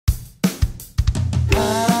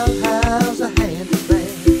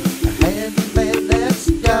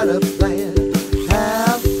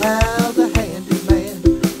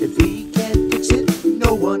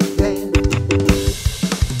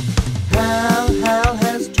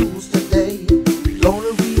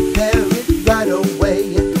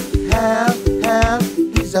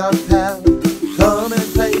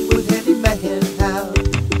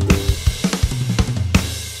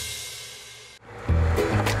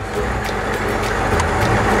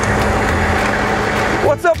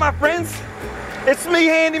What's up, my friends? It's me,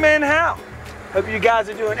 Handyman Hal. Hope you guys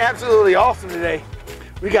are doing absolutely awesome today.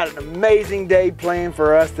 We got an amazing day planned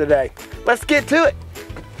for us today. Let's get to it.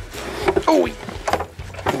 Oh,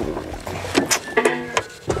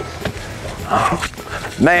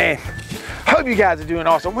 man. Hope you guys are doing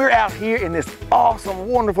awesome. We're out here in this awesome,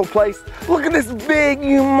 wonderful place. Look at this big,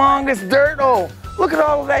 humongous dirt hole. Look at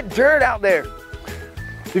all of that dirt out there.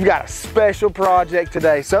 We've got a special project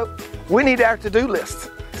today, so we need our to-do list.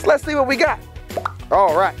 So let's see what we got.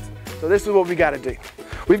 All right, so this is what we gotta do.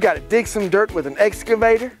 We've gotta dig some dirt with an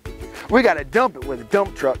excavator. We gotta dump it with a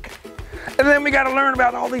dump truck. And then we gotta learn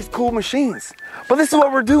about all these cool machines. But this is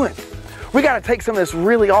what we're doing. We gotta take some of this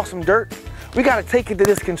really awesome dirt. We gotta take it to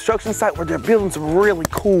this construction site where they're building some really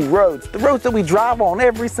cool roads. The roads that we drive on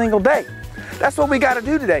every single day. That's what we gotta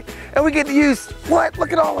do today. And we get to use, what?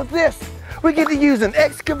 Look at all of this. We get to use an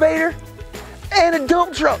excavator and a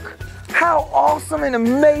dump truck. How awesome and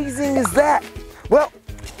amazing is that? Well,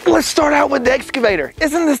 let's start out with the excavator.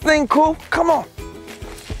 Isn't this thing cool? Come on.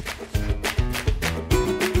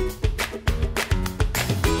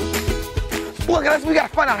 Look at us, we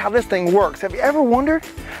gotta find out how this thing works. Have you ever wondered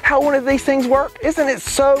how one of these things work? Isn't it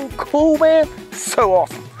so cool, man? So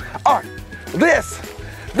awesome. All right, this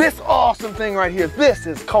awesome thing right here, this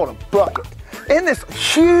is called a bucket. And this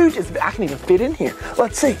huge, I can even fit in here.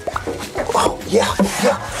 Let's see. Oh,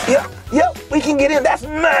 yeah, we can get in. That's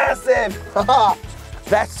massive.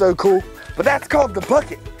 That's so cool. But that's called the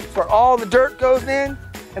bucket. It's where all the dirt goes in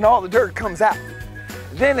and all the dirt comes out.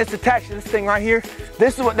 Then it's attached to this thing right here.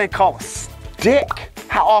 This is what they call a stick.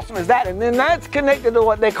 How awesome is that? And then that's connected to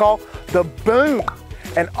what they call the boom.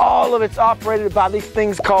 And all of it's operated by these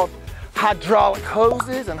things called hydraulic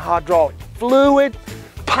hoses and hydraulic fluid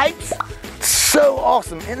pipes. So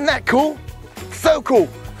awesome, isn't that cool? So cool.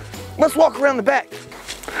 Let's walk around the back.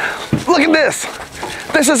 Look at this.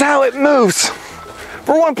 This is how it moves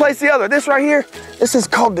from one place to the other. This right here, this is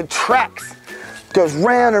called the tracks. It goes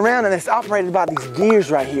round and round and it's operated by these gears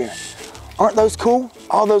right here. Aren't those cool?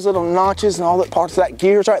 All those little notches and all the parts of that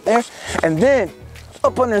gears right there. And then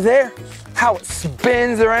up under there, how it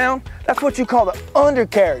spins around, that's what you call the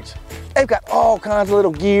undercarriage. They've got all kinds of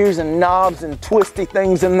little gears and knobs and twisty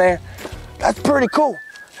things in there. That's pretty cool.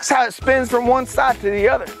 That's how it spins from one side to the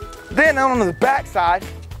other. Then on the back side,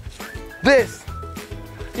 this,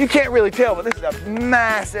 you can't really tell, but this is a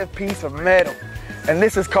massive piece of metal. And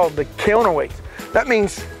this is called the counterweight. That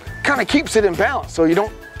means kind of keeps it in balance so you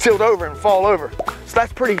don't tilt over and fall over. So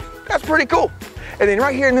that's pretty cool. And then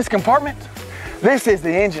right here in this compartment, this is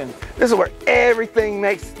the engine. This is where everything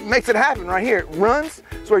makes it happen right here. It runs.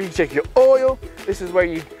 It's where you check your oil. This is where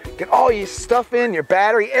you get all your stuff in, your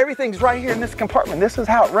battery, everything's right here in this compartment. This is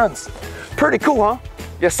how it runs. Pretty cool, huh?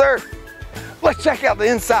 Yes, sir. Let's check out the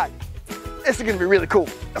inside. This is gonna be really cool.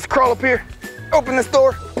 Let's crawl up here, open this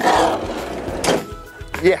door.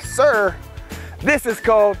 Yes, sir. This is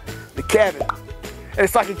called the cabin. And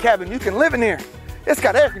it's like a cabin you can live in here. It's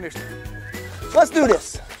got air conditioning. Let's do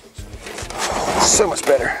this. So much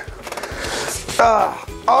better.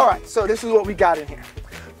 All right, so this is what we got in here.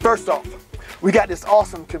 First off, we got this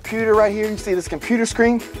awesome computer right here. You see this computer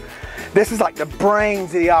screen? This is like the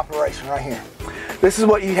brains of the operation right here. This is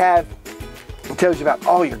what you have. It tells you about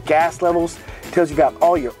all your gas levels. It tells you about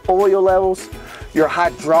all your oil levels, your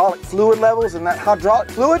hydraulic fluid levels, and that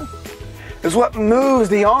hydraulic fluid is what moves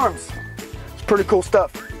the arms. It's pretty cool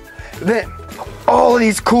stuff. Then, all of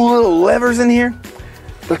these cool little levers in here,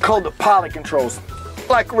 they're called the pilot controls,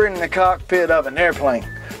 like we're in the cockpit of an airplane.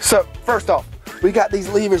 So, first off, we got these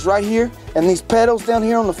levers right here and these pedals down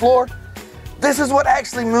here on the floor. This is what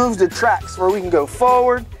actually moves the tracks where we can go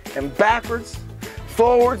forward and backwards,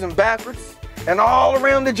 forwards and backwards, and all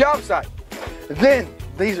around the job site. Then,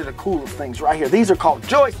 these are the coolest things right here. These are called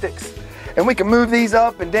joysticks. And we can move these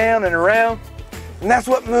up and down and around. And that's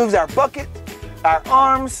what moves our bucket, our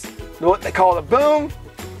arms, what they call the boom.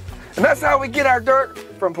 And that's how we get our dirt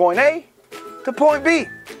from point A to point B.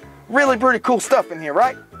 Really pretty cool stuff in here,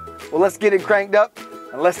 right? Well, let's get it cranked up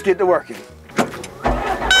and let's get to working.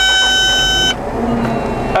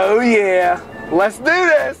 Oh yeah, let's do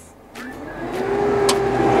this.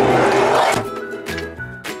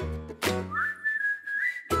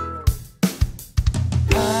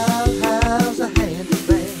 How's a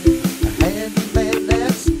handyman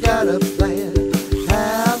that's got a plan.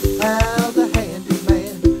 How's a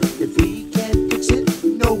handyman, if he can't fix it,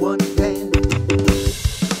 no one can.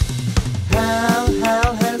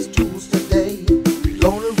 Hal has tools today,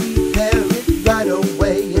 gonna repair it right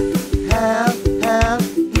away. Hal,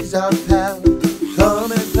 he's our pal,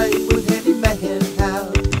 come and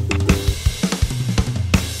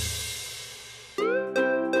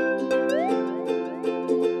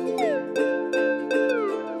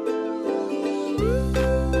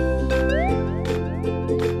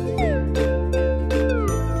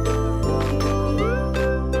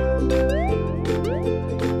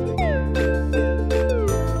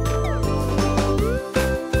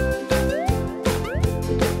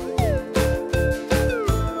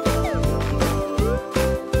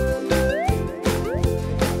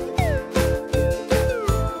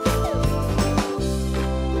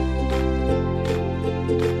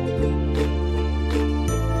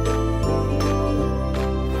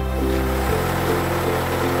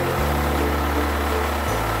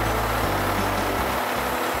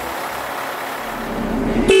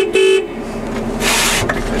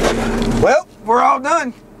we're all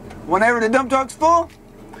done. Whenever the dump truck's full,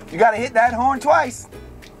 you gotta hit that horn twice.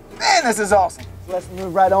 Man, this is awesome. Let's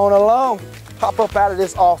move right on along. Hop up out of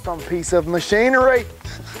this awesome piece of machinery.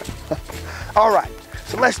 All right,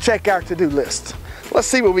 so let's check our to-do list. Let's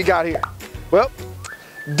see what we got here. Well,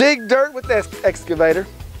 dig dirt with the excavator.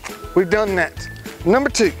 We've done that. Number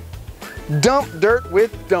 2, dump dirt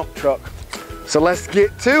with dump truck. So let's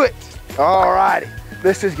get to it. All righty,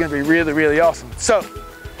 this is gonna be really, really awesome. So,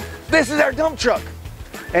 this is our dump truck.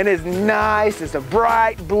 And it's nice, it's a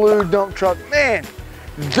bright blue dump truck. Man,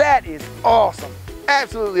 that is awesome,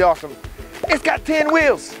 absolutely awesome. It's got 10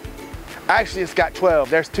 wheels. Actually, it's got 12,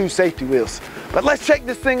 there's 2 safety wheels. But let's check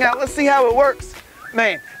this thing out, let's see how it works.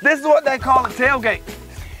 Man, this is what they call a tailgate.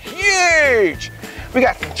 Huge. We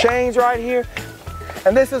got some chains right here.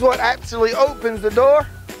 And this is what actually opens the door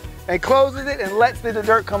and closes it and lets the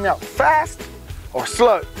dirt come out fast or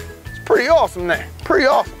slow. It's pretty awesome there, pretty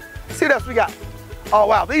awesome. Let's see what else we got. Oh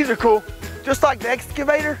wow, these are cool. Just like the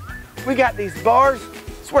excavator, we got these bars.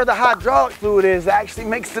 It's where the hydraulic fluid is that actually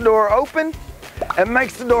makes the door open and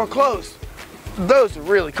makes the door close. Those are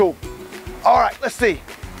really cool. All right, let's see.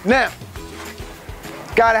 Now,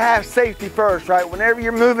 gotta have safety first, right? Whenever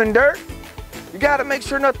you're moving dirt, you gotta make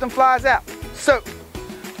sure nothing flies out. So,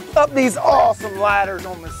 up these awesome ladders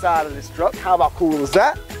on the side of this truck. How about cool is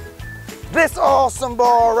that? This awesome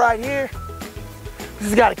bar right here, this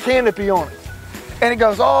has got a canopy on it. And it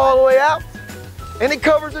goes all the way out, and it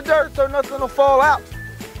covers the dirt so nothing will fall out.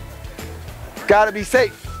 Gotta be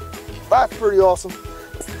safe. That's pretty awesome.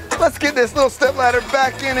 Let's get this little step ladder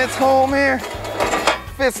back in its home here.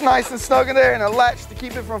 Fits nice and snug in there, and a latch to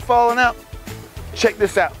keep it from falling out. Check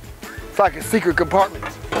this out. It's like a secret compartment.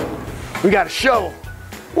 We got a shovel.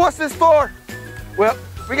 What's this for? Well,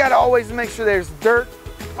 we gotta always make sure there's dirt,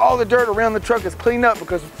 all the dirt around the truck is cleaned up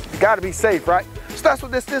because you gotta be safe, right? So that's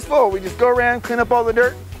what this is for. We just go around, clean up all the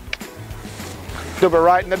dirt, dump it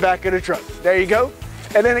right in the back of the truck. There you go.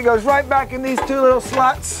 And then it goes right back in these 2 little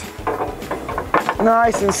slots.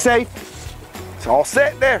 Nice and safe. It's all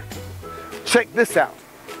set there. Check this out.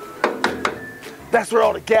 That's where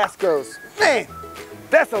all the gas goes. Man,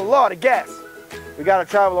 that's a lot of gas. We gotta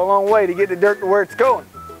travel a long way to get the dirt to where it's going.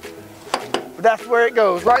 But that's where it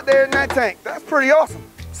goes, right there in that tank. That's pretty awesome.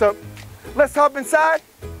 So let's hop inside.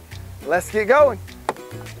 Let's get going.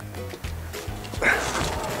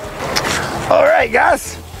 All right,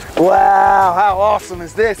 guys. Wow, how awesome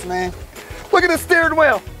is this, man? Look at the steering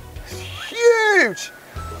wheel. It's huge.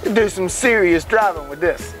 You can do some serious driving with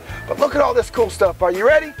this. But look at all this cool stuff. Are you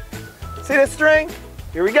ready? See this string?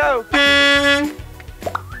 Here we go.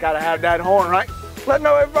 Gotta have that horn, right? Let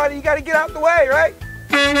know everybody you gotta get out the way, right?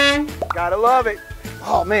 Gotta love it.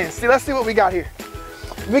 Oh man, see, let's see what we got here.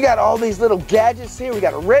 We got all these little gadgets here. We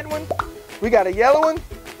got a red one, we got a yellow one.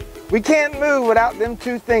 We can't move without them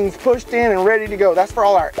 2 things pushed in and ready to go. That's for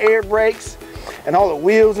all our air brakes and all the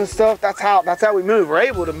wheels and stuff. That's how we move. We're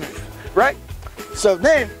able to move, right? So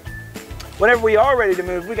then, whenever we are ready to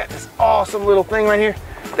move, we got this awesome little thing right here.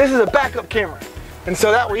 This is a backup camera. And so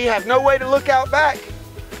that way you have no way to look out back.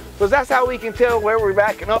 So that's how we can tell where we're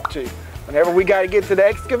backing up to. Whenever we got to get to the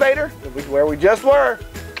excavator, where we just were,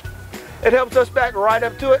 it helps us back right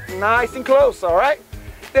up to it, nice and close, all right?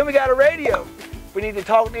 Then we got a radio. If we need to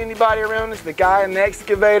talk to anybody around us, the guy in the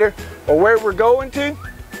excavator, or where we're going to,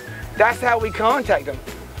 that's how we contact them,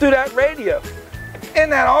 through that radio. Isn't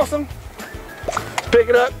that awesome? Pick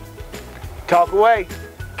it up, talk away.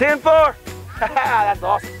 10-4, that's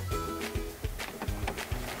awesome.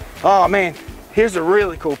 Oh man, here's a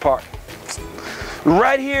really cool part.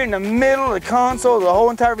 Right here in the middle of the console of the whole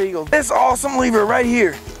entire vehicle, this awesome lever right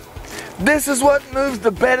here. This is what moves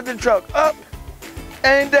the bed of the truck up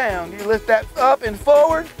and down. You lift that up and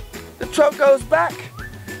forward, the truck goes back.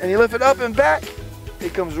 And you lift it up and back,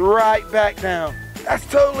 it comes right back down. That's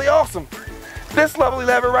totally awesome. This lovely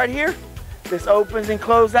lever right here, this opens and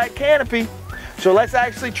closes that canopy. So let's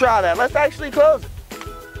actually try that. Let's actually close it.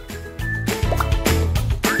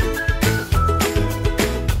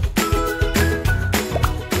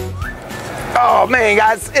 Oh man,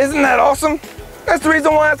 guys, isn't that awesome? That's the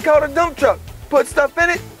reason why it's called a dump truck. Put stuff in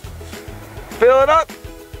it, fill it up,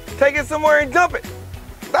 take it somewhere and dump it.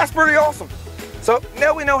 That's pretty awesome. So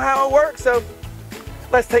now we know how it works, so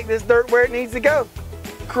let's take this dirt where it needs to go.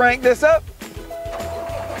 Crank this up.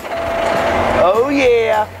 Oh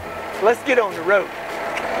yeah, let's get on the road.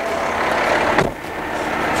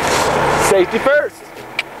 Safety first.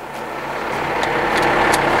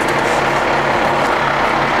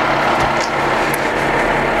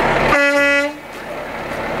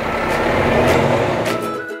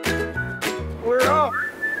 We're off.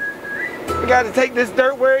 We got to take this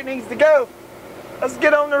dirt where it needs to go. Let's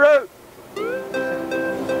get on the road.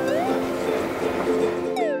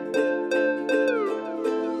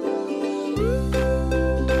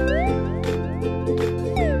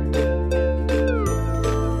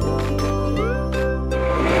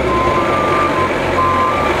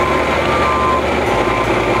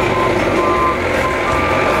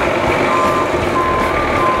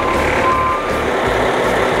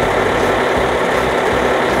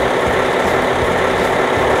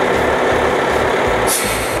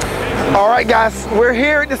 All right, guys, we're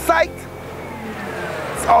here at the site.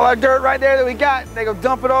 It's all our dirt right there that we got. They go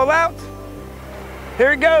dump it all out.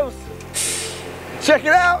 Here it goes. Check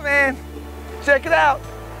it out, man. Check it out.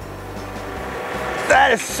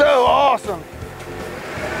 That is so awesome.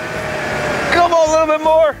 Come on, a little bit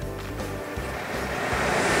more.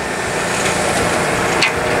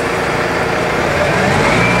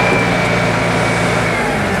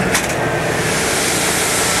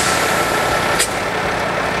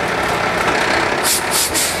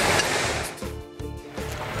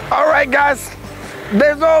 All right, guys,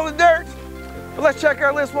 there's all the dirt. But let's check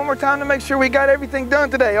our list one more time to make sure we got everything done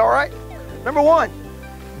today, all right? Number 1,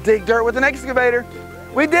 dig dirt with an excavator.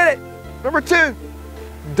 We did it. Number 2,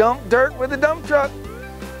 dump dirt with a dump truck.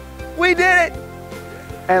 We did it.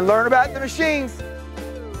 And learn about the machines.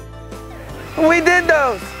 We did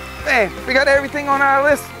those. Man, we got everything on our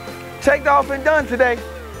list checked off and done today.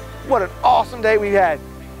 What an awesome day we had.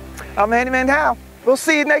 I'm Handyman Hal. We'll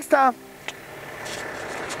see you next time.